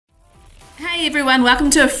Hey everyone, welcome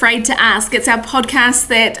to Afraid to Ask. It's our podcast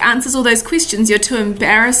that answers all those questions you're too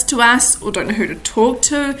embarrassed to ask or don't know who to talk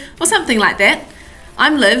to or something like that.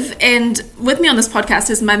 I'm Liv, and with me on this podcast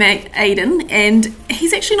is my mate Aidan, and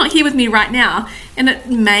he's actually not here with me right now, and it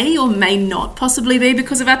may or may not possibly be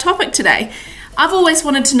because of our topic today. I've always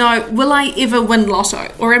wanted to know, will I ever win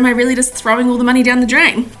lotto, or am I really just throwing all the money down the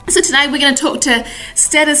drain? So today we're going to talk to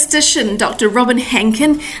statistician Dr. Robin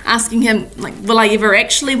Hankin, asking him, will I ever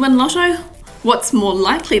actually win lotto? What's more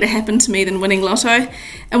likely to happen to me than winning lotto?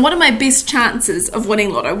 And what are my best chances of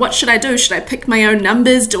winning lotto? What should I do? Should I pick my own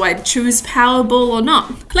numbers? Do I choose Powerball or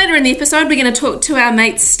not? Later in the episode, we're going to talk to our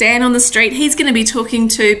mate Stan on the street. He's going to be talking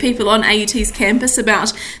to people on AUT's campus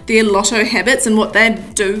about their lotto habits and what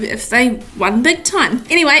they'd do if they won big time.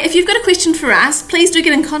 Anyway, if you've got a question for us, please do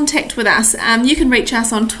get in contact with us. You can reach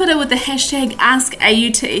us on Twitter with the hashtag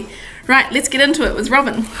AskAUT. Right, let's get into it with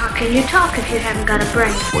Robin. How can you talk if you haven't got a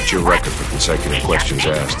brain? What's your record for consecutive questions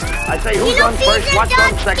asked? I say who's on first, what's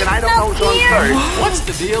on second, I don't know who's on third. What's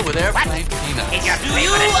the deal with airplane peanuts? Do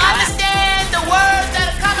you understand the words that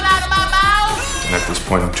are coming out of my mouth? And at this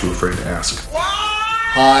point, I'm too afraid to ask.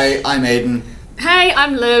 Hi, I'm Aidan. Hey,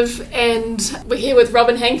 I'm Liv, and we're here with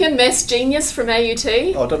Robin Hankin, maths genius from AUT.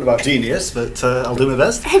 Oh, I don't know about genius, but I'll do my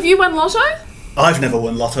best. Have you won lotto? I've never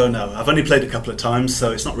won lotto, no. I've only played a couple of times,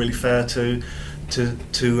 so it's not really fair to say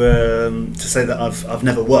that I've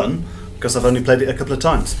never won, because I've only played it a couple of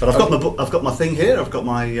times. But I've got my thing here. I've got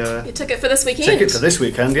my Your ticket for this weekend. ticket for this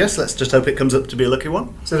weekend. Yes, let's just hope it comes up to be a lucky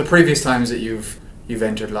one. So the previous times that you've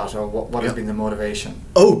entered lotto, what has been the motivation?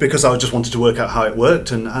 Oh, because I just wanted to work out how it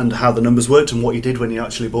worked and how the numbers worked and what you did when you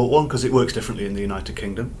actually bought one, because it works differently in the United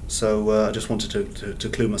Kingdom. So I just wanted to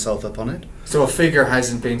clue myself up on it. So a figure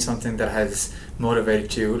hasn't been something that has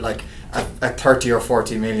motivated you, like a 30 or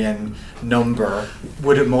 40 million number.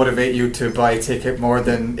 Would it motivate you to buy a ticket more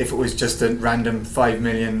than if it was just a random 5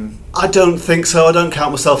 million? I don't think so. I don't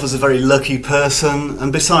count myself as a very lucky person.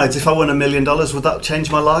 And besides, if I won $1 million, would that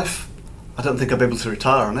change my life? I don't think I'd be able to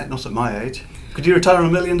retire on it, not at my age. Could you retire on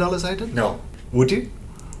 $1 million, Aidan? No. Would you?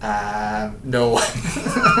 No.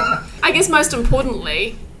 I guess most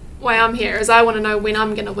importantly, why I'm here is I want to know when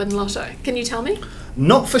I'm going to win lotto. Can you tell me?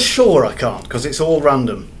 Not for sure I can't, because it's all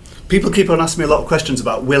random. People keep on asking me a lot of questions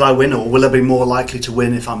about will I win, or will I be more likely to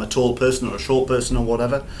win if I'm a tall person or a short person or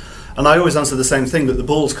whatever. And I always answer the same thing, that the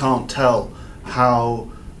bulls can't tell how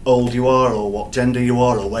old you are or what gender you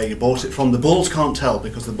are or where you bought it from. The bulls can't tell,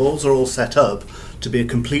 because the bulls are all set up to be a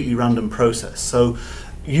completely random process. So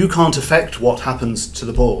you can't affect what happens to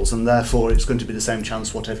the bulls, and therefore it's going to be the same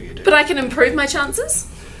chance whatever you do. But I can improve my chances?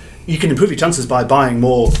 You can improve your chances by buying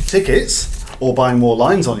more tickets or buying more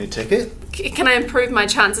lines on your ticket. Can I improve my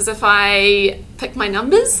chances if I pick my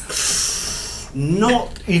numbers?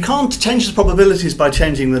 You can't change the probabilities by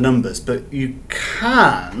changing the numbers, but you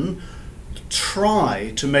can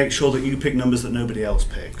try to make sure that you pick numbers that nobody else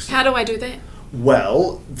picks. How do I do that?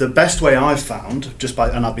 Well, the best way I've found,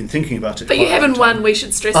 and I've been thinking about it. But you haven't won, we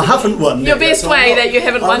should stress I haven't won. Your best way that you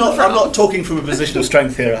haven't won from. I'm not talking from a position of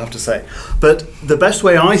strength here, I have to say. But the best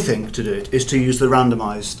way I think to do it is to use the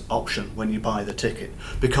randomised option when you buy the ticket,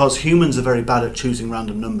 because humans are very bad at choosing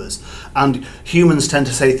random numbers. And humans tend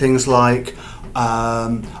to say things like,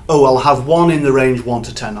 I'll have one in the range 1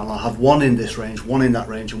 to 10, and I'll have one in this range, one in that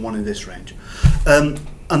range, and one in this range.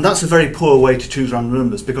 And that's a very poor way to choose random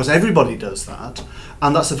numbers, because everybody does that,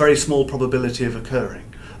 and that's a very small probability of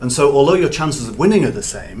occurring. And so although your chances of winning are the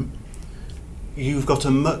same, you've got a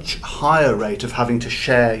much higher rate of having to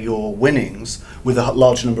share your winnings with a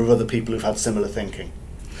large number of other people who've had similar thinking.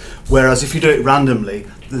 Whereas if you do it randomly,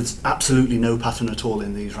 there's absolutely no pattern at all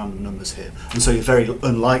in these random numbers here. And so you're very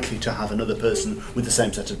unlikely to have another person with the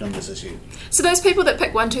same set of numbers as you. So those people that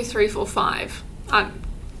pick 1, 2, 3, 4, 5 aren't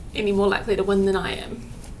any more likely to win than I am?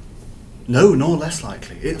 No, nor less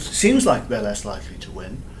likely. It seems like they're less likely to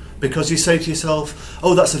win, because you say to yourself,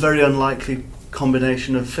 oh, that's a very unlikely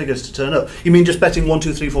combination of figures to turn up. You mean just betting 1,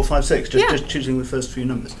 2, 3, 4, 5, 6, just choosing the first few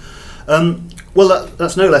numbers? Well,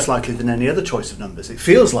 that's no less likely than any other choice of numbers. It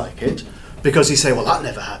feels like it, because you say, well, that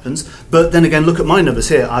never happens. But then again, look at my numbers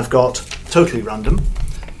here. I've got totally random,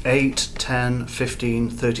 8, 10, 15,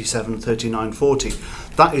 37, 39, 40.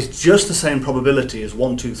 That is just the same probability as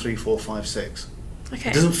 1, 2, 3, 4, 5, 6. Okay.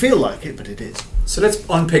 It doesn't feel like it, but it is. So let's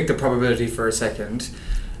unpick the probability for a second.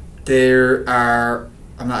 There are,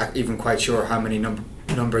 I'm not even quite sure how many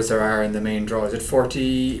numbers there are in the main draw. Is it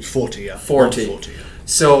 40? 40, yeah. 40. 40, yeah.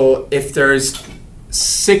 So if there's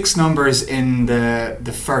 6 numbers in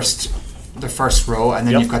the first row, and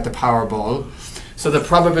then you've got the Powerball. So the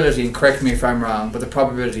probability, and correct me if I'm wrong, but the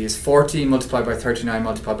probability is 40 multiplied by 39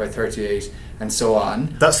 multiplied by 38, and so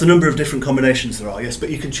on. That's the number of different combinations there are, yes, but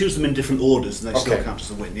you can choose them in different orders and they still Okay. count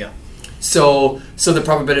as a win, yeah. So the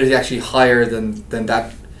probability is actually higher than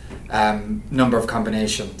that number of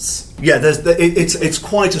combinations. Yeah, it's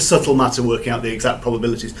quite a subtle matter working out the exact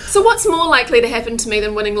probabilities. So what's more likely to happen to me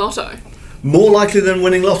than winning lotto? More likely than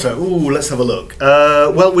winning lotto? Ooh, let's have a look.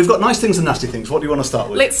 Well, we've got nice things and nasty things. What do you want to start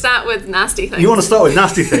with? Let's start with nasty things. You want to start with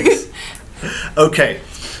nasty things? Okay.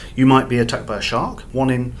 You might be attacked by a shark. 1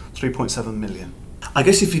 in 3.7 million. I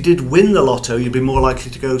guess if you did win the lotto, you'd be more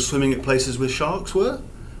likely to go swimming at places where sharks were.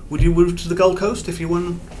 Would you move to the Gold Coast if you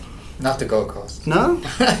won? Not the Gold Coast. No?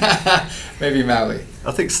 Maybe Maui.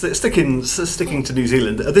 I think sticking to New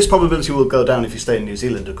Zealand. This probability will go down if you stay in New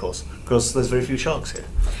Zealand, of course, because there's very few sharks here.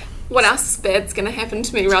 What else bad's going to happen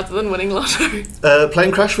to me rather than winning lotto?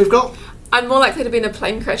 Plane crash we've got? I'm more likely to be in a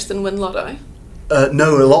plane crash than win lotto.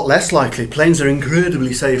 No, a lot less likely. Planes are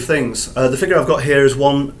incredibly safe things. The figure I've got here is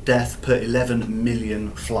 1 death per 11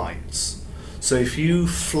 million flights. So if you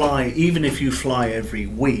fly, even if you fly every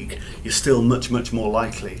week, you're still much, much more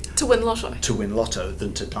likely To win lotto. to win lotto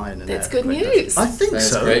than to die in an That's airplane good crash. news. I think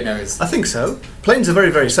That's so. great news. I think so. Planes are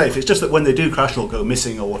very, very safe. It's just that when they do crash or go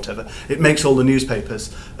missing or whatever, it makes all the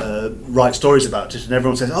newspapers write stories about it, and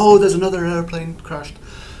everyone says, "Oh, there's another airplane crashed."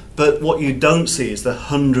 But what you don't see is the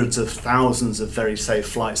hundreds of thousands of very safe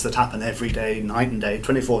flights that happen every day, night and day,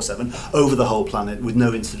 24/7, over the whole planet with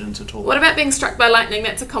no incident at all. What about being struck by lightning?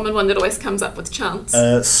 That's a common one that always comes up with chance.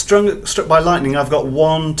 Struck by lightning, I've got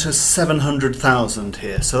 1 to 700,000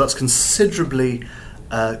 here, so that's considerably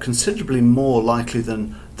more likely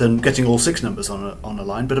than getting all 6 numbers on a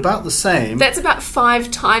line, but about the same. That's about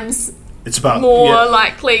 5 times It's about more yeah.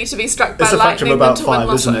 likely to be struck by It's a factor lightning of about than to win 5,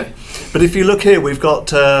 lotto. isn't it? But if you look here, we've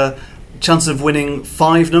got chance of winning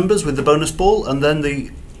 5 numbers with the bonus ball, and then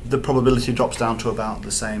the probability drops down to about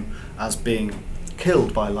the same as being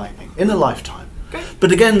killed by lightning in a lifetime. Great.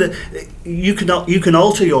 But again, you can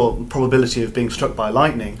alter your probability of being struck by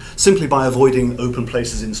lightning simply by avoiding open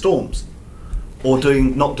places in storms, or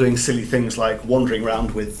not doing silly things like wandering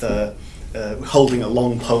around with holding a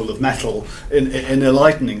long pole of metal in a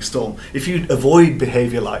lightning storm. If you avoid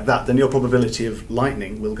behaviour like that, then your probability of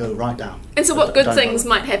lightning will go right down. And so what good Down things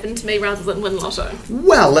low. might happen to me rather than win lotto?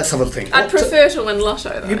 Well, let's have a think. I'd prefer to win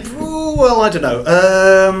lotto though. Well, I don't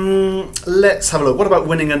know. Let's have a look. What about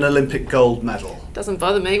winning an Olympic gold medal? Doesn't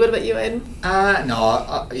bother me. What about you, Aidan? I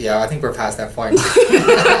think we're past that point.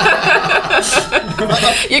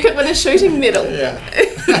 You could win a shooting medal. Yeah.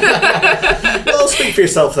 Well, speak for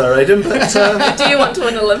yourself there, Aidan. But Do you want to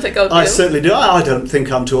win an Olympic gold I medal? certainly do. I don't think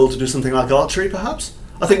I'm too old to do something like archery, perhaps.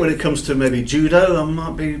 I think when it comes to maybe judo, I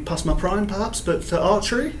might be past my prime, perhaps. But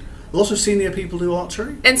archery, a lot of senior people do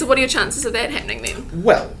archery. And so what are your chances of that happening then?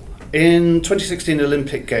 Well, in 2016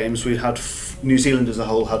 Olympic Games, we had New Zealand as a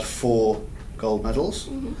whole had 4 gold medals.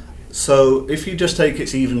 Mm-hmm. So if you just take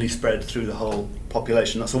it's evenly spread through the whole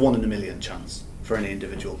population, that's a 1 in a million chance for any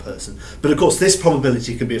individual person. But of course, this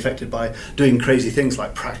probability can be affected by doing crazy things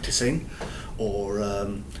like practicing or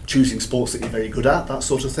choosing sports that you're very good at, that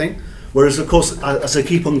sort of thing. Whereas, of course, as I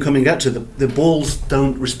keep on coming out to the balls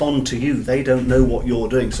don't respond to you. They don't know what you're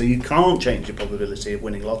doing. So you can't change your probability of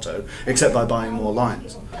winning lotto except by buying more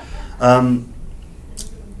lines.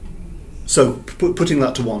 So putting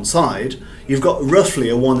that to one side, you've got roughly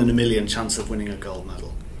a 1 in a million chance of winning a gold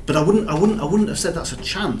medal. But I wouldn't have said that's a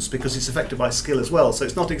chance because it's affected by skill as well. So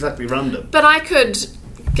it's not exactly random. But I could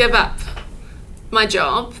give up my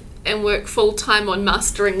job and work full time on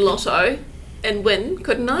mastering lotto and win,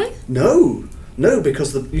 couldn't I? No,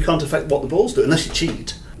 because you can't affect what the balls do unless you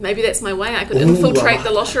cheat. Maybe that's my way. I could Ooh, infiltrate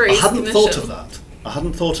the lotteries I hadn't commission.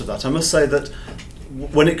 thought of that. I must say that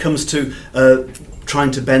when it comes to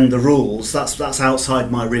trying to bend the rules, that's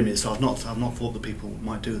outside my remit. So I've not thought that people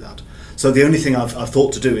might do that. So the only thing I've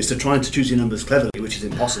thought to do is to try to choose your numbers cleverly, which is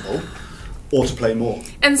impossible, or to play more.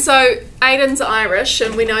 And so Aidan's Irish,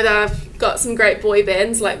 and we know they've got some great boy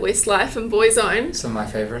bands like Westlife and Boyzone. Some of my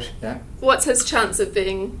favourite, yeah. What's his chance of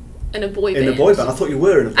being in a boy band? In a boy band, I thought you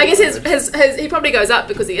were in a boy band. I guess his he probably goes up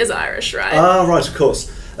because he is Irish, right? Ah, right, of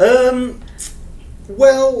course.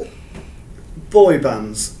 Well, boy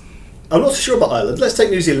bands. I'm not sure about Ireland. Let's take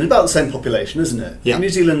New Zealand. About the same population, isn't it? Yeah. New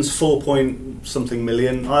Zealand's 4 point something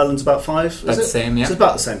million. Ireland's about 5. About the same, yeah. So it's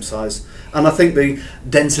about the same size. And I think the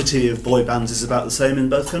density of boy bands is about the same in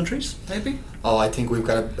both countries. Maybe. Oh, I think we've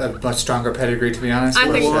got a much stronger pedigree, to be honest.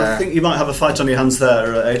 I think- Well, I think you might have a fight on your hands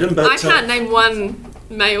there, Aidan. But I can't name one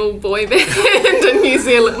male boy band in New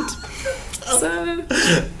Zealand. So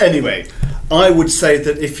Anyway, I would say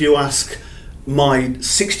that if you ask my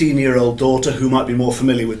 16-year-old daughter, who might be more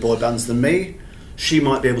familiar with boy bands than me, she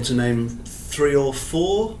might be able to name 3 or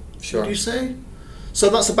 4 Sure. Would you say? So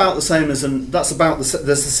that's about the same as there's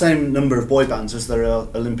the same number of boy bands as there are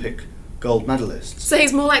Olympic gold medalists. So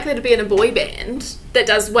he's more likely to be in a boy band that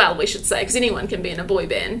does well, we should say, because anyone can be in a boy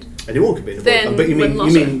band. Anyone can be in a boy Then band, but you win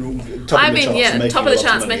mean top of the charts, making top of the a lot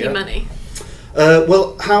charts, money, making yeah? money.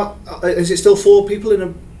 Well, how is it still 4 people in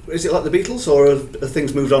a? Is it like the Beatles, or have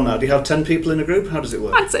things moved on now? Do you have 10 people in a group? How does it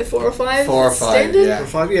work? I'd say 4 or 5. 4 or 5, standard. yeah. 4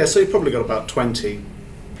 or 5, yeah. So you've probably got about 20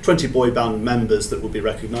 boy band members that would be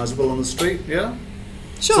recognisable on the street, yeah.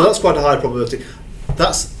 Sure. So that's quite a high probability.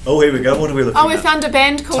 Here we go. What are we looking at? we found a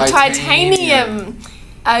band called Titanium.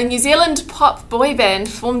 A New Zealand pop boy band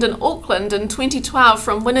formed in Auckland in 2012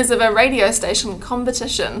 from winners of a radio station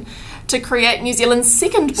competition to create New Zealand's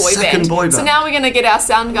second boy band. So now we're going to get our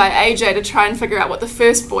sound guy AJ to try and figure out what the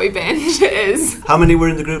first boy band is. How many were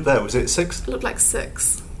in the group there? Was it 6? It looked like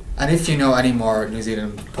 6. And if you know any more New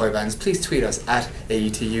Zealand boy bands, please tweet us at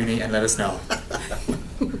AET Uni and let us know.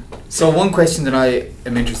 So one question that I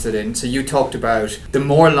am interested in, so you talked about the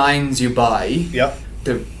more lines you buy, Yep.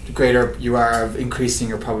 the greater you are of increasing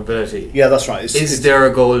your probability. Yeah, that's right. Is there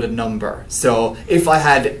a golden number? So if I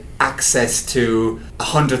had access to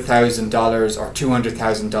 $100,000 or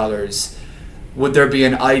 $200,000, would there be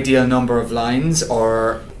an ideal number of lines,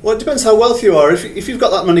 or? Well, it depends how wealthy you are. If you've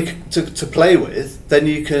got that money to play with, then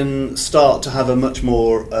you can start to have a much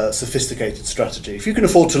more sophisticated strategy. If you can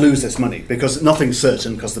afford to lose this money, because nothing's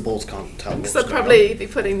certain, because the balls can't tell what's So they'd going on. probably be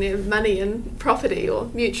putting their money in property or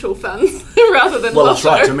mutual funds rather than Well, lotto.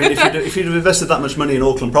 that's right. I mean, if you'd have invested that much money in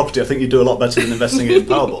Auckland property, I think you'd do a lot better than investing it in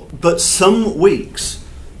Powerball. But some weeks,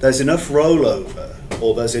 there's enough rollover,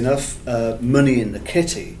 or there's enough money in the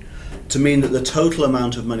kitty to mean that the total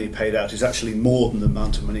amount of money paid out is actually more than the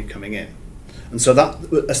amount of money coming in. And so that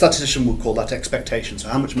a statistician would call that expectation. So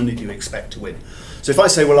how much money do you expect to win? So if I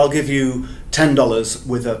say, well, I'll give you $10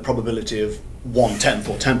 with a probability of 1/10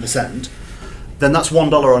 or 10%, then that's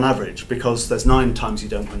 $1 on average, because there's 9 times you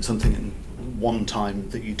don't win something and 1 time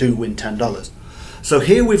that you do win $10. So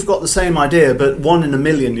here we've got the same idea, but 1 in a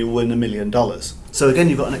million, you'll win $1 million. So again,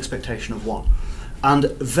 you've got an expectation of 1.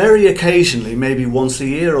 And very occasionally, maybe once a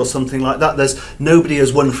year or something like that, nobody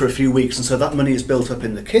has won for a few weeks, and so that money is built up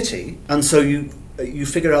in the kitty, and so you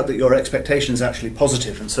figure out that your expectation is actually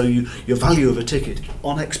positive, and so your value of a ticket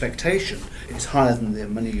on expectation is higher than the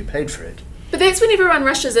money you paid for it. But that's when everyone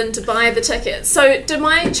rushes in to buy the tickets. So do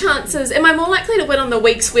my chances, am I more likely to win on the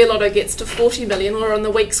weeks where Lotto gets to 40 million or on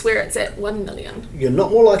the weeks where it's at 1 million? You're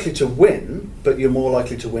not more likely to win, but you're more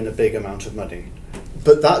likely to win a big amount of money.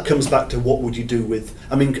 But that comes back to what would you do with...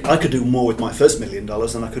 I mean, I could do more with my first $1 million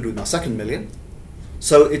than I could with my second million.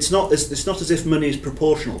 So it's not as if money is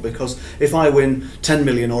proportional, because if I win 10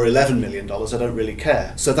 million or $11 million, I don't really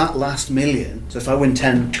care. So that last million, so if I win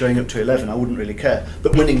 10 going up to 11, I wouldn't really care.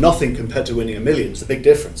 But winning nothing compared to winning $1 million is a big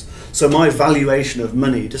difference. So my valuation of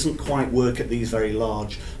money doesn't quite work at these very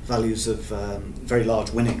large values of very large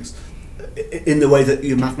winnings in the way that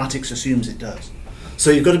your mathematics assumes it does. So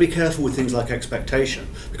you've got to be careful with things like expectation,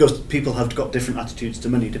 because people have got different attitudes to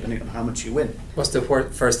money depending on how much you win. What's the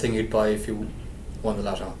first thing you'd buy if you won the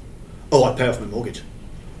lotto? Oh, I'd pay off my mortgage.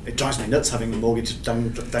 It drives me nuts having a mortgage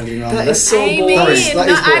dangling around. That my is so Amen. boring. That is No,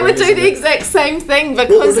 I boring, would do isn't the it? exact same thing, What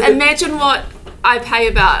because would it- imagine what I pay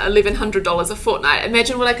about $1,100 a fortnight.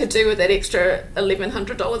 Imagine what I could do with that extra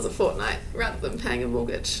 $1,100 a fortnight rather than paying a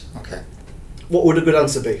mortgage. Okay. What would a good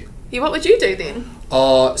answer be? Yeah, what would you do then?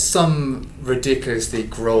 Some ridiculously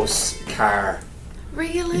gross car.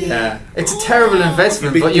 Really? Yeah. It's a terrible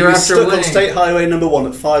investment, but You'd you're be after stuck winning. on State Highway number 1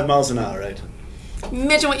 at 5 miles an hour, Ed.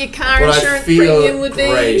 Imagine what your car But I insurance feel premium would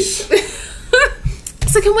great. be.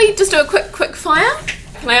 So can we just do a quick fire?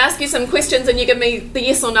 Can I ask you some questions and you give me the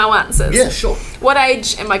yes or no answers? Yeah, sure. What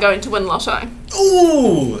age am I going to win Lotto?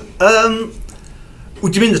 Ooh,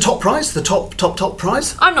 would you mean the top prize? The top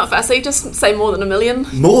prize? I'm not fussy, just say more than $1 million.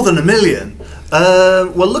 More than $1 million.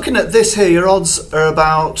 Well, looking at this here, your odds are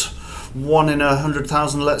about 1 in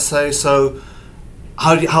 100,000, let's say. So,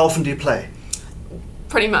 how often do you play?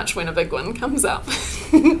 Pretty much when a big one comes up.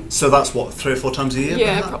 So that's what, 3 or 4 times a year?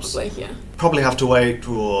 Yeah, perhaps? probably, yeah. Probably have to wait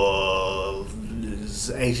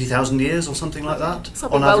 80,000 years or something like that So I'll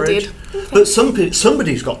be on well average. dead. But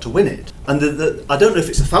somebody's got to win it, and I don't know if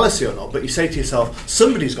it's a fallacy or not. But you say to yourself,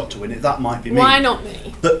 somebody's got to win it. That might be me. Why not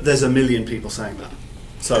me? But there's 1 million people saying that.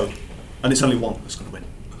 So, and it's only one that's going to win.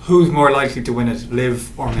 Who's more likely to win it,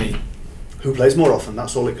 Liv or me? Who plays more often?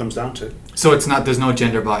 That's all it comes down to. So there's no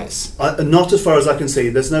gender bias. Not as far as I can see.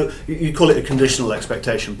 There's no. You call it a conditional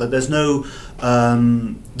expectation, but there's no.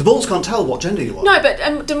 The balls can't tell what gender you are. No,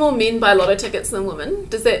 but do more men buy Lotto tickets than women?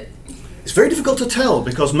 Does that... It's very difficult to tell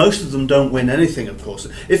because most of them don't win anything. Of course,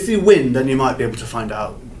 if you win, then you might be able to find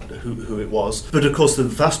out who it was. But of course, the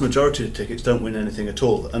vast majority of tickets don't win anything at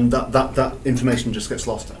all, and that information just gets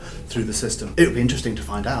lost through the system. It would be interesting to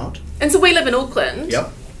find out. And so we live in Auckland.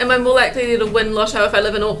 Yep. Am I more likely to win lotto if I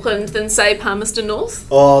live in Auckland than, say, Palmerston North?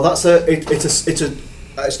 Oh,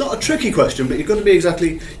 it's not a tricky question, but you've got to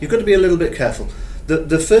be a little bit careful.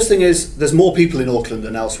 The first thing is there's more people in Auckland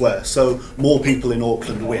than elsewhere, so more people in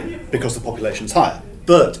Auckland win because the population's higher.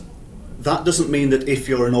 But that doesn't mean that if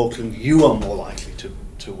you're in Auckland, you are more likely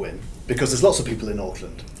to win, because there's lots of people in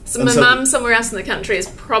Auckland. So my mum somewhere else in the country is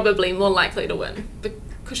probably more likely to win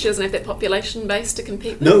because she doesn't have that population base to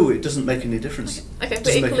compete with? No, it doesn't make any difference. Okay,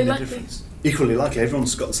 but equally likely? Equally likely,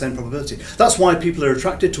 everyone's got the same probability. That's why people are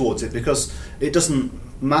attracted towards it, because it doesn't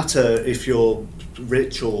matter if you're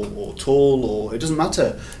rich or tall, or it doesn't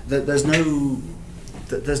matter. There's no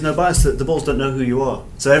bias. The balls don't know who you are,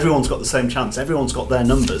 so everyone's got the same chance. Everyone's got their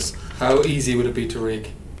numbers. How easy would it be to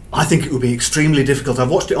rig? I think it would be extremely difficult.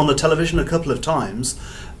 I've watched it on the television a couple of times,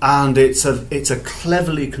 and it's a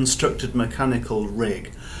cleverly constructed mechanical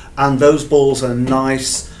rig, and those balls are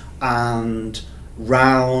nice and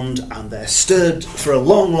round, and they're stirred for a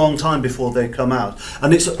long, long time before they come out.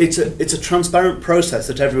 And it's a transparent process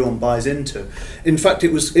that everyone buys into. In fact,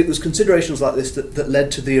 it was considerations like this that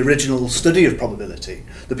led to the original study of probability.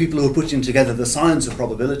 The people who were putting together the science of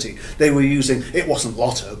probability, they were using, it wasn't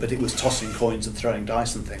lotto, but it was tossing coins and throwing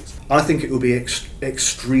dice and things. I think it would be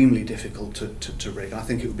extremely difficult to rig. I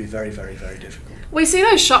think it would be very, very, very difficult. We see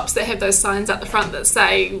those shops that have those signs at the front that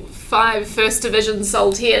say 5 first divisions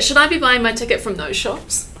sold here. Should I be buying my ticket from those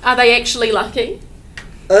shops? Are they actually lucky?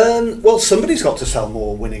 Well, somebody's got to sell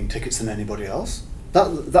more winning tickets than anybody else.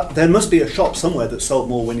 There must be a shop somewhere that sold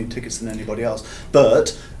more winning tickets than anybody else.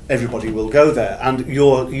 But everybody will go there, and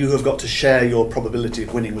you have got to share your probability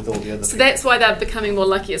of winning with all the other people. That's why they're becoming more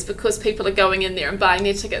lucky, is because people are going in there and buying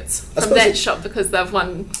their tickets from that shop because they've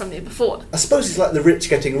won from there before. I suppose it's like the rich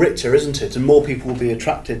getting richer, isn't it? And more people will be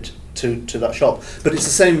attracted to that shop. But it's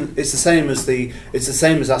the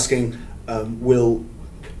same as asking, will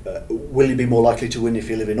you be more likely to win if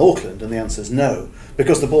you live in Auckland? And the answer is no,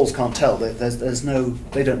 because the balls can't tell. They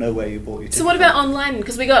don't know where you bought your ticket. So what about online?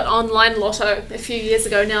 Because we got online lotto a few years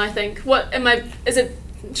ago now, I think.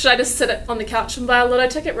 Should I just sit on the couch and buy a lotto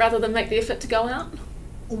ticket rather than make the effort to go out?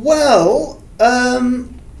 Well,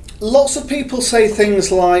 lots of people say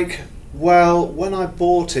things like, well, when I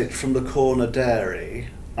bought it from the corner dairy,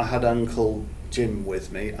 I had Uncle Jim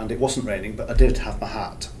with me, and it wasn't raining, but I did have my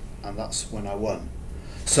hat, and that's when I won.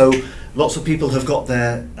 So lots of people have got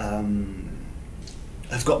their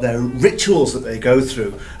rituals that they go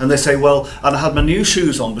through, and they say, well, and I had my new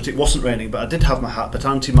shoes on, but it wasn't raining, but I did have my hat, but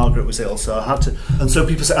Auntie Margaret was ill, so I had to. And so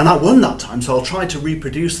people say, and I won that time, so I'll try to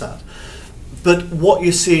reproduce that. But what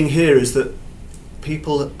you're seeing here is that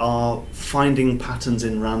people are finding patterns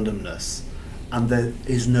in randomness, and there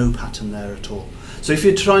is no pattern there at all. So if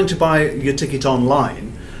you're trying to buy your ticket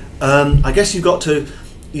online, I guess you've got to.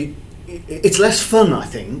 It's less fun, I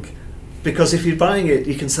think, because if you're buying it,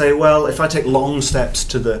 you can say, well, if I take long steps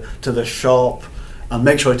to the shop and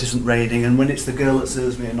make sure it isn't raining, and when it's the girl that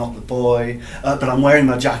serves me and not the boy, but I'm wearing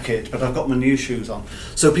my jacket, but I've got my new shoes on.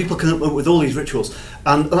 So people come up with all these rituals,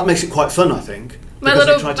 and that makes it quite fun, I think. My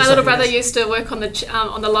little brother used to work on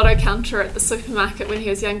the lotto counter at the supermarket when he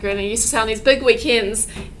was younger, and he used to say on these big weekends,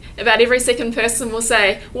 about every second person will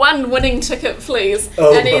say, 1 winning ticket, please.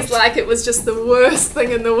 Oh, and he's like, it was just the worst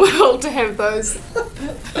thing in the world to have those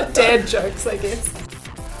dad jokes, I guess.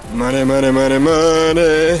 Money, money, money,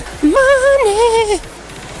 money. Money.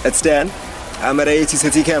 It's Dan. I'm at AET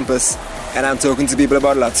City campus, and I'm talking to people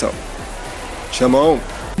about lotto. Shimon,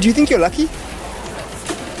 do you think you're lucky?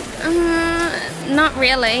 Not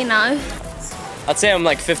really, no. I'd say I'm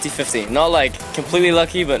like 50-50. Not like completely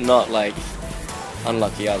lucky, but not like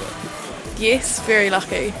unlucky either. Yes, very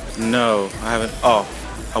lucky. No, I haven't. Oh,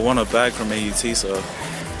 I won a bag from AUT, so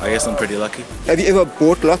I guess I'm pretty lucky. Have you ever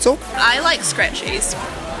bought lotto? I like scratchies.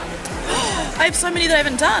 I have so many that I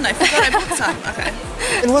haven't done. I forgot I bought some. Okay.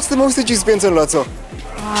 And what's the most that you spent on lotto?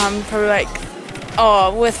 Probably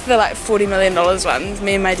with the like $40 million ones,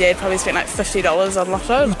 me and my dad probably spent like $50 on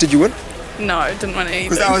lotto. Did you win? No, didn't win anything.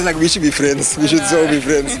 Because I was like, we should be friends. We should so be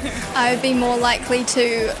friends. I would be more likely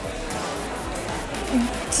to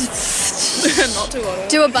not do lotto.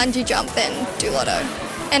 Do a bungee jump than do lotto.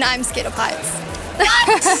 And I'm scared of heights.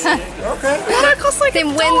 Okay. Lotto costs like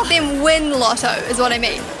then win lotto is what I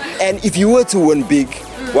mean. And if you were to win big,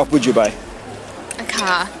 what would you buy? A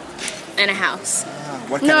car and a house.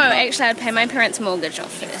 What kind of car? Actually, I'd pay my parents' mortgage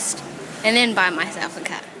off first and then buy myself a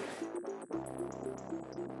car.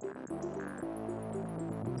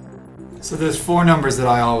 So there's 4 numbers that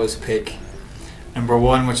I always pick. number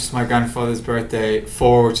 1, which is my grandfather's birthday,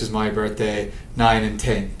 4, which is my birthday, 9 and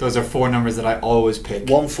 10. Those are 4 numbers that I always pick.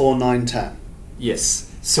 1, 4, 9, 10.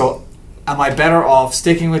 Yes. So, am I better off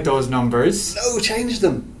sticking with those numbers? No, change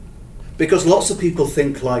them. Because lots of people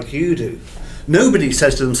think like you do. Nobody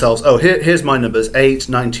says to themselves, oh, here's my numbers, 8,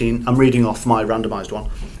 19, I'm reading off my randomised one,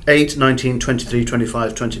 8, 19, 23,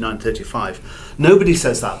 25, 29, 35. Nobody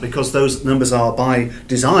says that because those numbers are by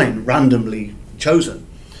design randomly chosen.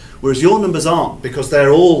 Whereas your numbers aren't, because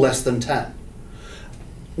they're all less than 10.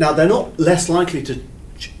 Now, they're not less likely to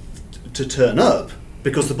turn up,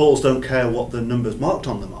 because the balls don't care what the numbers marked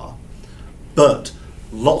on them are. But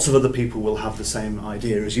lots of other people will have the same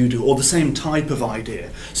idea as you do, or the same type of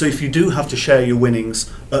idea. So if you do have to share your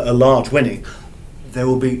winnings, a large winning, there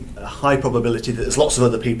will be a high probability that there's lots of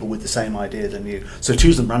other people with the same idea than you. So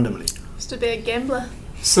choose them randomly. Just to be a gambler.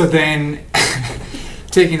 So then,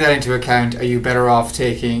 taking that into account, are you better off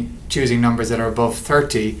choosing numbers that are above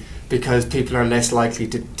 30 because people are less likely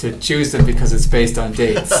to choose them because it's based on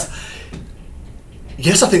dates?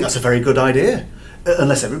 Yes, I think that's a very good idea,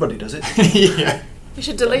 unless everybody does it. Yeah. You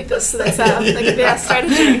should delete this, so that could be our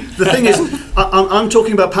strategy. The thing is, I'm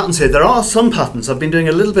talking about patterns here. There are some patterns. I've been doing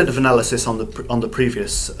a little bit of analysis on the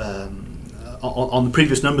previous on the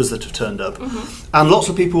previous numbers that have turned up, and lots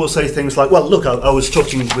of people will say things like, "Well, look, I was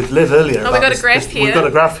talking with Liv earlier. Oh, we've got a graph here. We've got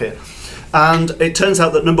a graph here." And it turns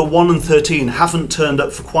out that number 1 and 13 haven't turned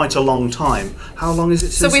up for quite a long time. How long is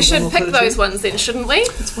it since? So we should pick those ones then, shouldn't we?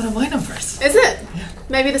 It's one of my numbers. Is it? Yeah.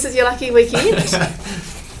 Maybe this is your lucky weekend.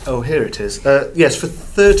 Oh, here it is. Yes, for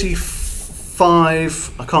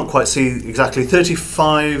 35, I can't quite see exactly,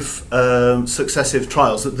 35 successive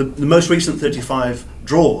trials. The most recent 35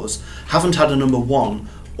 draws haven't had a number 1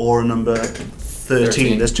 or a number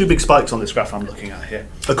 13. There's 2 big spikes on this graph I'm looking at here.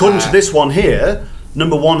 According to this one here,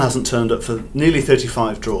 number 1 hasn't turned up for nearly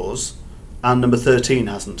 35 draws, and number 13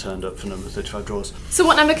 hasn't turned up for number 35 draws. So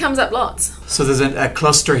what number comes up lots? So there's a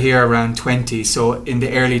cluster here around 20. So in the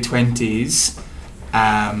early 20s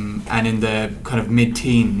and in the kind of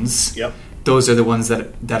mid-teens, yep, those are the ones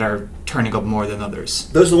that are turning up more than others.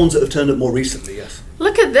 Those are the ones that have turned up more recently, yes.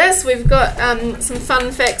 Look at this. We've got some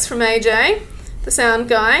fun facts from AJ, the sound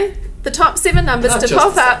guy. The top 7 numbers to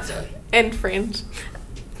pop up, and friend.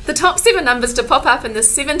 The top 7 numbers to pop up in the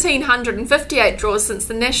 1,758 draws since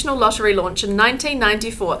the National Lottery launch in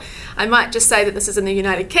 1994. I might just say that this is in the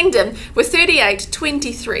United Kingdom, were 38,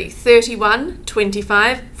 23, 31,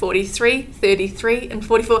 25, 43, 33 and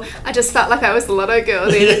 44. I just felt like I was the lotto girl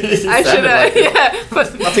then. I should have, yeah.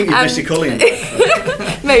 But, I think you missed your calling.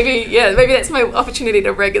 Maybe that's my opportunity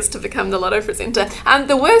to rig, is to become the lotto presenter.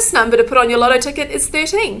 The worst number to put on your lotto ticket is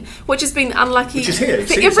 13, which has been unlucky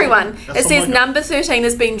for everyone. It says number 13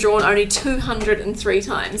 has been drawn only 203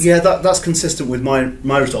 times. Yeah, that's consistent with my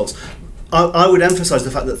results. I would emphasise the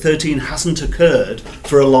fact that 13 hasn't occurred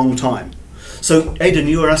for a long time. So, Aidan,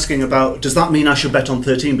 you were asking about, does that mean I should bet on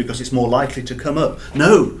 13 because it's more likely to come up?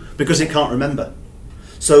 No, because it can't remember.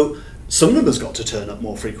 So, some numbers got to turn up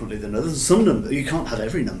more frequently than others. Some number, you can't have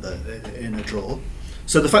every number in a draw.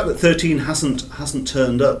 So the fact that 13 hasn't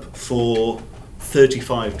turned up for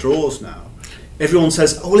 35 draws now, everyone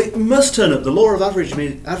says, oh, well, it must turn up. The law of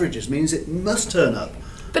averages means it must turn up.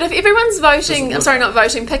 But if everyone's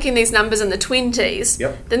picking these numbers in the 20s,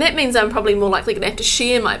 then that means I'm probably more likely going to have to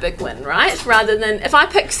share my big win, right? Rather than if I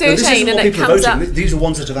pick 13 and it comes up. These are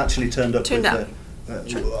ones that have actually turned up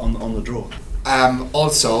on the draw.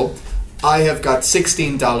 Also, I have got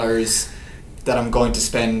 $16 that I'm going to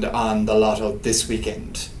spend on the lotto this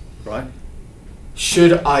weekend. Right. Is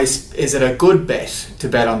it a good bet to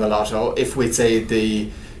bet on the lotto if we say the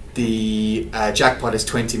jackpot is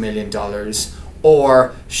 $20 million?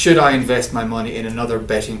 Or should I invest my money in another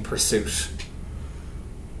betting pursuit?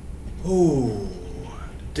 Oh,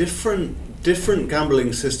 different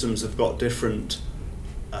gambling systems have got different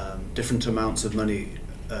amounts of money,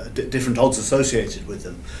 different odds associated with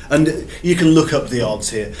them, and you can look up the odds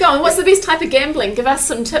here. Go on. What's the best type of gambling? Give us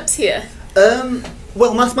some tips here.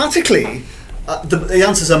 Well, mathematically. The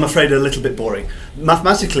answers, I'm afraid, are a little bit boring.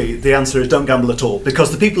 Mathematically, the answer is don't gamble at all, because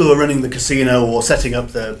the people who are running the casino or setting up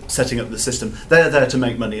the system, they're there to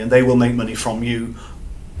make money, and they will make money from you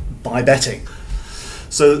by betting.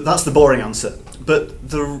 So that's the boring answer. But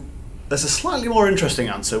there's a slightly more interesting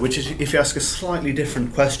answer, which is if you ask a slightly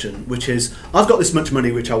different question, which is, I've got this much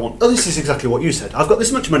money which I want. Oh, this is exactly what you said. I've got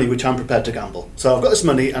this much money which I'm prepared to gamble. So I've got this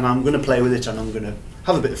money and I'm going to play with it and I'm going to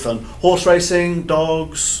have a bit of fun. Horse racing,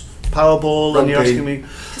 dogs, Powerball, and you're asking me...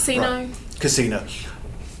 Casino. Casino.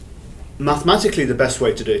 Mathematically, the best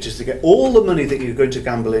way to do it is to get all the money that you're going to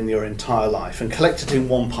gamble in your entire life and collect it in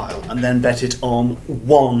one pile and then bet it on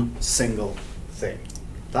one single thing.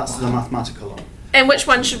 That's the mathematical one. And which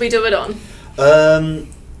one should we do it on?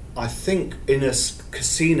 I think in a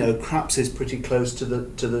casino, craps is pretty close to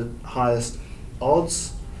the highest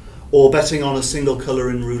odds, or betting on a single colour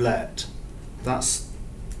in roulette.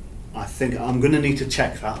 I think I'm going to need to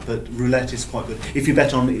check that, but roulette is quite good. If you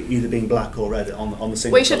bet on either being black or red on the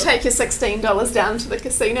single We should take your $16 down to the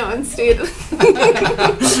casino instead. I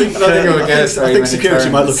think security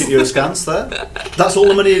might look at you askance there. That's all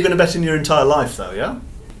the money you're going to bet in your entire life, though, yeah?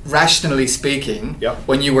 Rationally speaking,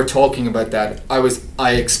 when you were talking about that,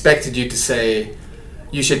 I expected you to say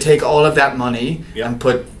you should take all of that money and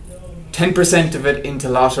put 10% of it into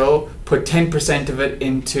Lotto, put 10% of it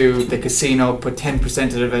into the casino, put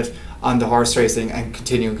 10% of it on the horse racing, and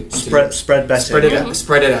continue spread betting.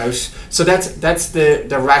 Spread it out. So that's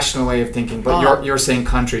the rational way of thinking. But you're saying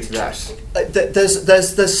contrary to that.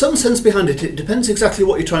 There's some sense behind it. It depends exactly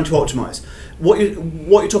what you're trying to optimise. What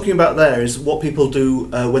you're talking about there is what people do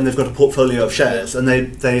when they've got a portfolio of shares, and they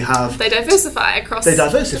diversify across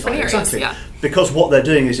different areas, exactly. Because what they're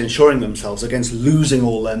doing is insuring themselves against losing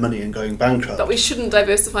all their money and going bankrupt. But we shouldn't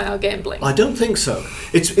diversify our gambling. I don't think so.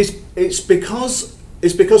 It's because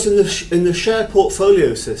in the share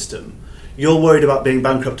portfolio system, you're worried about being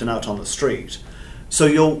bankrupt and out on the street.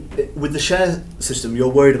 So with the share system, you're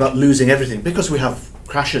worried about losing everything because we have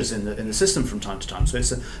crashes in the system from time to time. So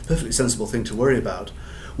it's a perfectly sensible thing to worry about.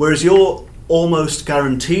 Whereas you're almost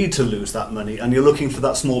guaranteed to lose that money, and you're looking for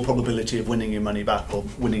that small probability of winning your money back or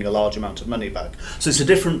winning a large amount of money back. So it's a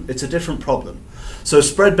different problem. So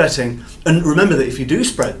spread betting, and remember that if you do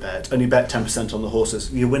spread bet and you bet 10% on the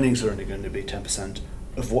horses, your winnings are only going to be 10%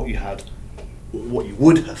 of what you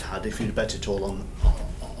would have had if you'd bet it all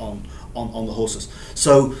on the horses.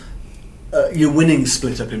 So your winnings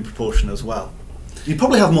split up in proportion as well. You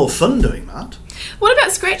probably have more fun doing that. What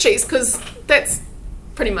about scratchies? Because that's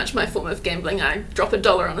pretty much my form of gambling. I drop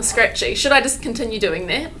 $1 on a scratchy. Should I just continue doing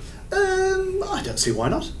that? I don't see why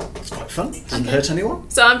not. It's quite fun. Doesn't hurt anyone.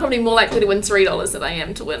 So I'm probably more likely to win $3 than I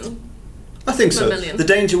am to win. I think so. The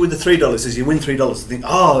danger with the $3 is you win $3 and think,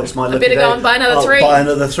 it's my lucky day. I better go and buy another 3. Buy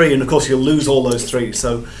another 3, and of course you'll lose all those 3.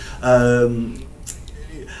 So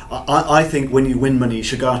I think when you win money, you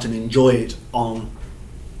should go out and enjoy it on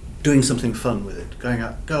doing something fun with it.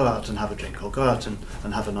 Go out and have a drink, or go out and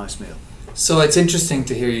have a nice meal. So it's interesting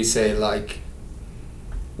to hear you say,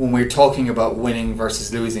 when we're talking about winning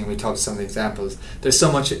versus losing, we talked some of the examples, there's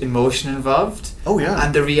so much emotion involved. Oh yeah.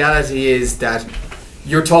 And the reality is that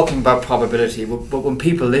you're talking about probability, but when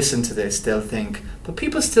people listen to this, they'll think, but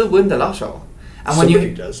people still win the lotto. And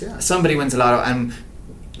somebody does, yeah. Somebody wins the lotto, and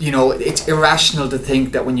it's irrational to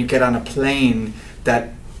think that when you get on a plane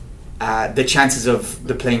that the chances of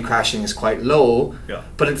the plane crashing is quite low,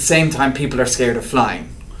 but at the same time people are scared of flying.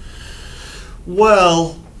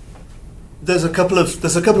 Well, there's a couple of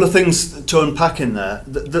things to unpack in there.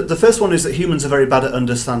 The first one is that humans are very bad at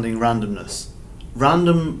understanding randomness.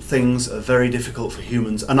 Random things are very difficult for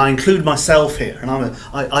humans, and I include myself here, and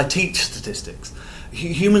I teach statistics.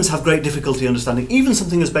 Humans have great difficulty understanding even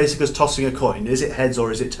something as basic as tossing a coin. Is it heads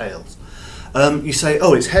or is it tails? You say,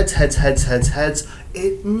 it's heads, heads, heads, heads, heads.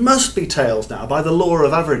 It must be tails now by the law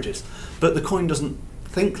of averages. But the coin doesn't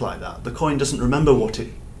think like that. The coin doesn't remember what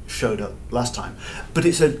it showed up last time. But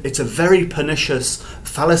it's a very pernicious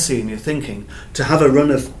fallacy in your thinking to have a run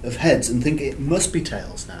of heads and think it must be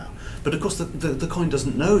tails now. But of course the coin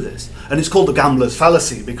doesn't know this. And it's called the gambler's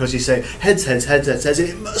fallacy, because you say heads, heads, heads, heads, heads,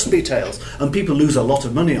 it must be tails. And people lose a lot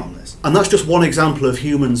of money on this. And that's just one example of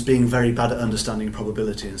humans being very bad at understanding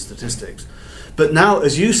probability and statistics. But now,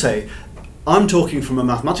 as you say, I'm talking from a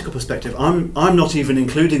mathematical perspective. I'm not even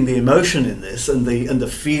including the emotion in this and the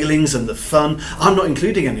feelings and the fun. I'm not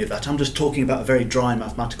including any of that. I'm just talking about a very dry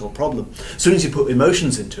mathematical problem. As soon as you put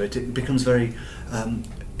emotions into it, it becomes very,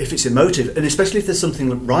 if it's emotive, and especially if there's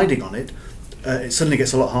something riding on it, it suddenly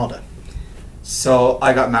gets a lot harder. So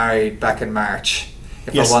I got married back in March.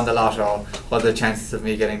 If Yes. I won the lotto, what are the chances of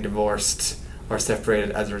me getting divorced or separated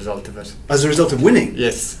as a result of it? As a result of winning?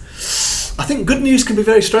 Yes. I think good news can be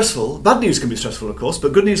very stressful. Bad news can be stressful, of course,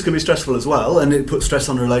 but good news can be stressful as well, and it puts stress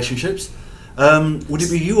on relationships. Would it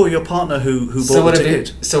be you or your partner who bought the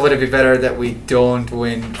ticket? So would it be better that we don't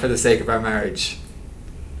win for the sake of our marriage?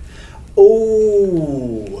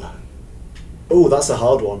 Oh, that's a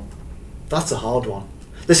hard one. That's a hard one.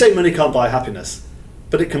 They say money can't buy happiness,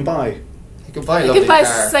 but it can buy. It can buy a It lovely can buy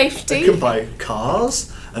car. safety. It can buy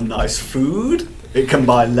cars and nice food. It can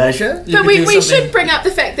buy leisure. But we should bring up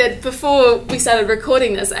the fact that before we started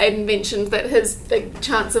recording this, Aidan mentioned that his big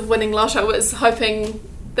chance of winning lotto was hoping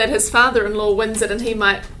that his father-in-law wins it and he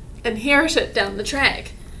might inherit it down the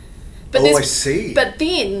track. I see. But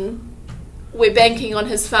then we're banking on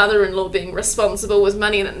his father-in-law being responsible with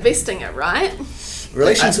money and investing it, right?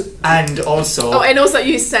 Relations and also and also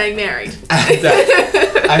you staying married.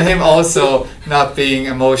 And him also not being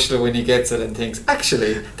emotional when he gets it and thinks,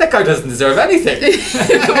 actually, that guy doesn't deserve anything.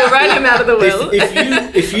 We'll write him out of the will.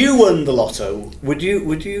 If you won the lotto, would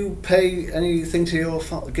you pay anything to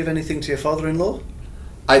give anything to your father-in-law?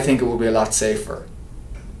 I think it would be a lot safer.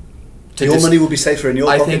 Your money would be safer in your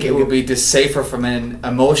pocket. I think it would be safer from an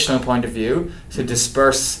emotional point of view to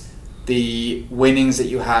disperse the winnings that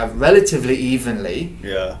you have relatively evenly.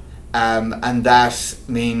 Yeah. And that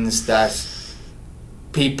means that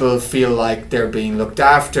people feel like they're being looked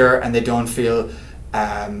after and they don't feel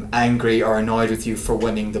angry or annoyed with you for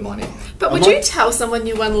winning the money. But would you tell someone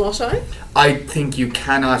you won lotto? I think you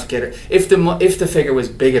cannot get it. If the figure was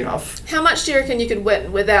big enough. How much do you reckon you could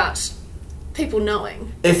win without people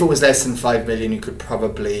knowing? If it was less than 5 million, you could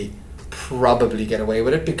probably get away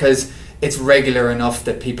with it, because it's regular enough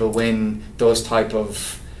that people win those type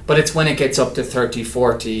of... But it's when it gets up to 30,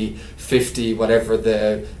 40, 50, whatever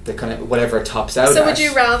the kind of whatever it tops out. So would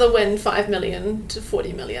you rather win 5 million to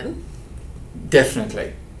 40 million?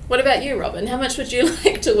 Definitely. What about you, Robin? How much would you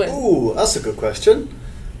like to win? Ooh, that's a good question.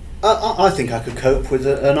 I think I could cope with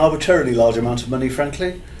an arbitrarily large amount of money,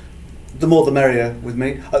 frankly. The more the merrier with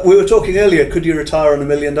me. We were talking earlier, could you retire on $1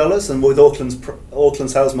 million? And with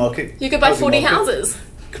Auckland's house market... You could buy 40 houses.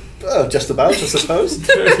 Just about, I suppose.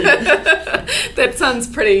 That sounds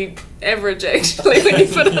pretty average, actually, when you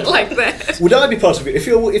put it like that. Would I be part of it? If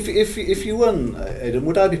you won, Aidan,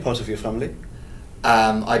 would I be part of your family?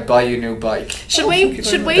 I'd buy you a new bike. Should we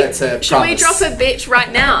drop a bet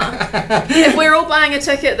right now? If we're all buying a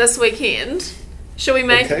ticket this weekend, should we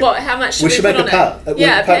make how much should we should put make on a it?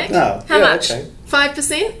 Yeah, pact now. How much?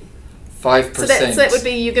 5%? 5%. So that would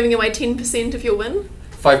be you giving away 10% of your win?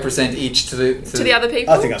 5% each to the other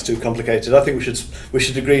people? I think that's too complicated. I think we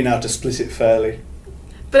should agree now to split it fairly.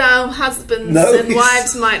 But our husbands and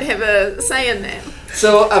wives might have a say in that.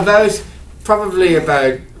 So probably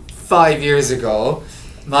about 5 years ago,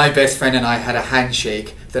 my best friend and I had a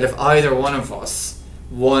handshake that if either one of us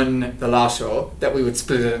won the lotto, that we would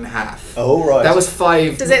split it in half. Oh, right. That was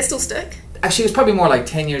 5... Does that still stick? Actually, it was probably more like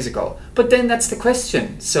 10 years ago. But then that's the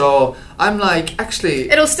question. So I'm like,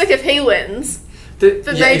 actually... It'll stick if he wins. But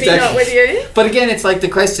maybe exactly. not with you. But again, it's like the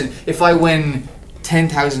question: if I win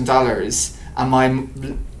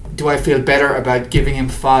 $10,000, do I feel better about giving him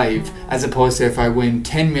 5 as opposed to if I win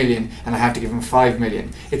 10 million and I have to give him 5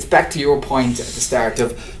 million? It's back to your point at the start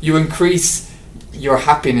of you increase your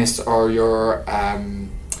happiness or your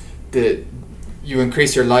you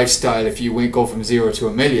increase your lifestyle if you go from 0 to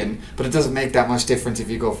 1 million, but it doesn't make that much difference if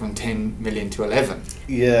you go from 10 million to 11.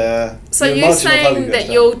 Yeah. So you're saying that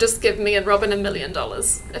you'll just give me and Robin $1 million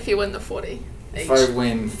if you win the 40 each? If I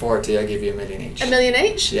win 40, I give you $1 million each. $1 million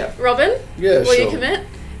each? Yeah. Robin? Yeah, Will you commit?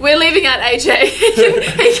 We're leaving out AJ. He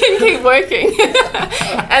can keep working.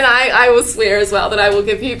 And I will swear as well that I will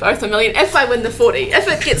give you both $1 million if I win the 40. If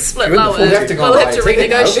it gets split lower, we'll have to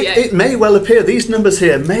renegotiate. It may well appear, these numbers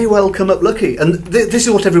here may well come up lucky. And this is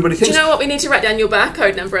what everybody thinks. Do you know what? We need to write down your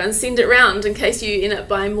barcode number and send it round in case you end up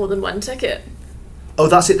buying more than one ticket. Oh,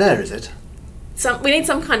 that's it there, is it? We need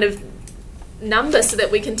some kind of number so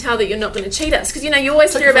that we can tell that you're not going to cheat us, because you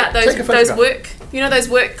always hear about those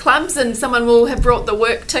work clubs, and someone will have brought the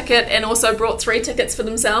work ticket and also brought 3 tickets for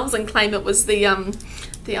themselves and claim it was the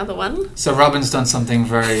other one. So Robin's done something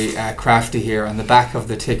very crafty here. On the back of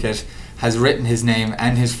the ticket has written his name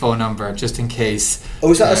and his phone number just in case.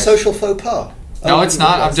 Oh, is that a social faux pas? No, it's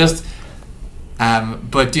not. I'm just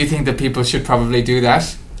but do you think that people should probably do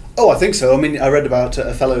that? Oh, I think so. I mean, I read about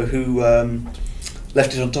a fellow who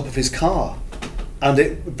left it on top of his car and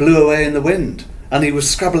it blew away in the wind, and he was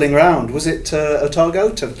scrabbling around. Was it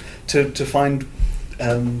Otago to find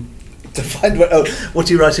what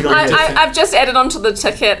are you writing on your ticket? I've just added onto the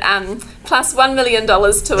ticket plus $1 million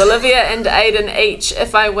to Olivia and Aidan each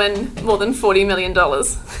if I win more than $40 million. Well,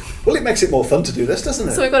 it makes it more fun to do this, doesn't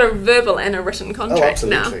it? So we've got a verbal and a written contract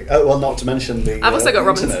now. Absolutely. Oh, well, not to mention the I've also got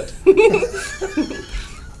internet. Robin's.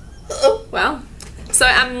 Well, so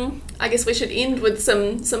I guess we should end with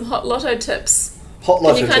some hot lotto tips. Hot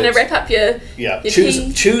lotto tips. Can you kind of wrap up your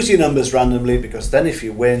choose your numbers randomly, because then if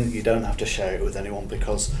you win, you don't have to share it with anyone,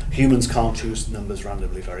 because humans can't choose numbers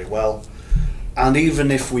randomly very well. And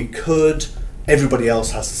even if we could, everybody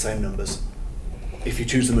else has the same numbers if you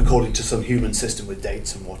choose them according to some human system with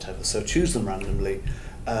dates and whatever. So choose them randomly,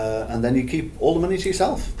 and then you keep all the money to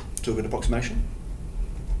yourself, to a good approximation.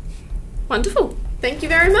 Wonderful. Thank you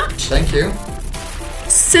very much. Thank you.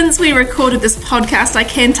 Since we recorded this podcast, I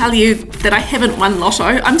can tell you that I haven't won Lotto.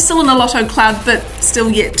 I'm still in a Lotto club, but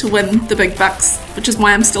still yet to win the big bucks, which is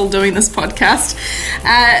why I'm still doing this podcast.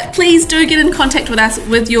 Please do get in contact with us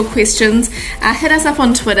with your questions. Hit us up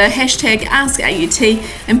on Twitter, #AskAUT,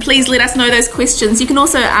 and please let us know those questions. You can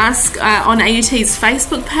also ask on AUT's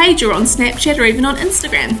Facebook page or on Snapchat or even on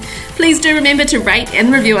Instagram. Please do remember to rate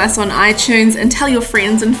and review us on iTunes and tell your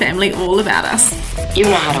friends and family all about us. You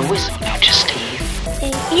know how to whistle, don't you, Steve?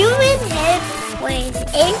 The human head weighs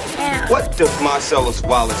 8 pounds. What does Marcellus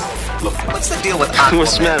Wallace look like? What's the deal with Aquaman?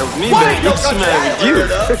 What's the matter with me, baby? What's the matter with you?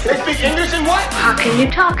 They speak English and what? How can you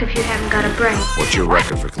talk if you haven't got a brain? What's your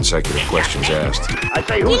record for consecutive questions asked? I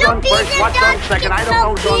say who's on first, what's on second, I don't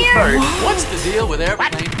know who's on third. What's the deal with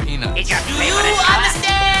airplane peanuts? Do you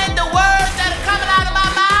understand the words that are coming out of my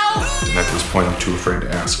mouth? And at this point, I'm too afraid to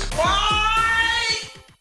ask. What?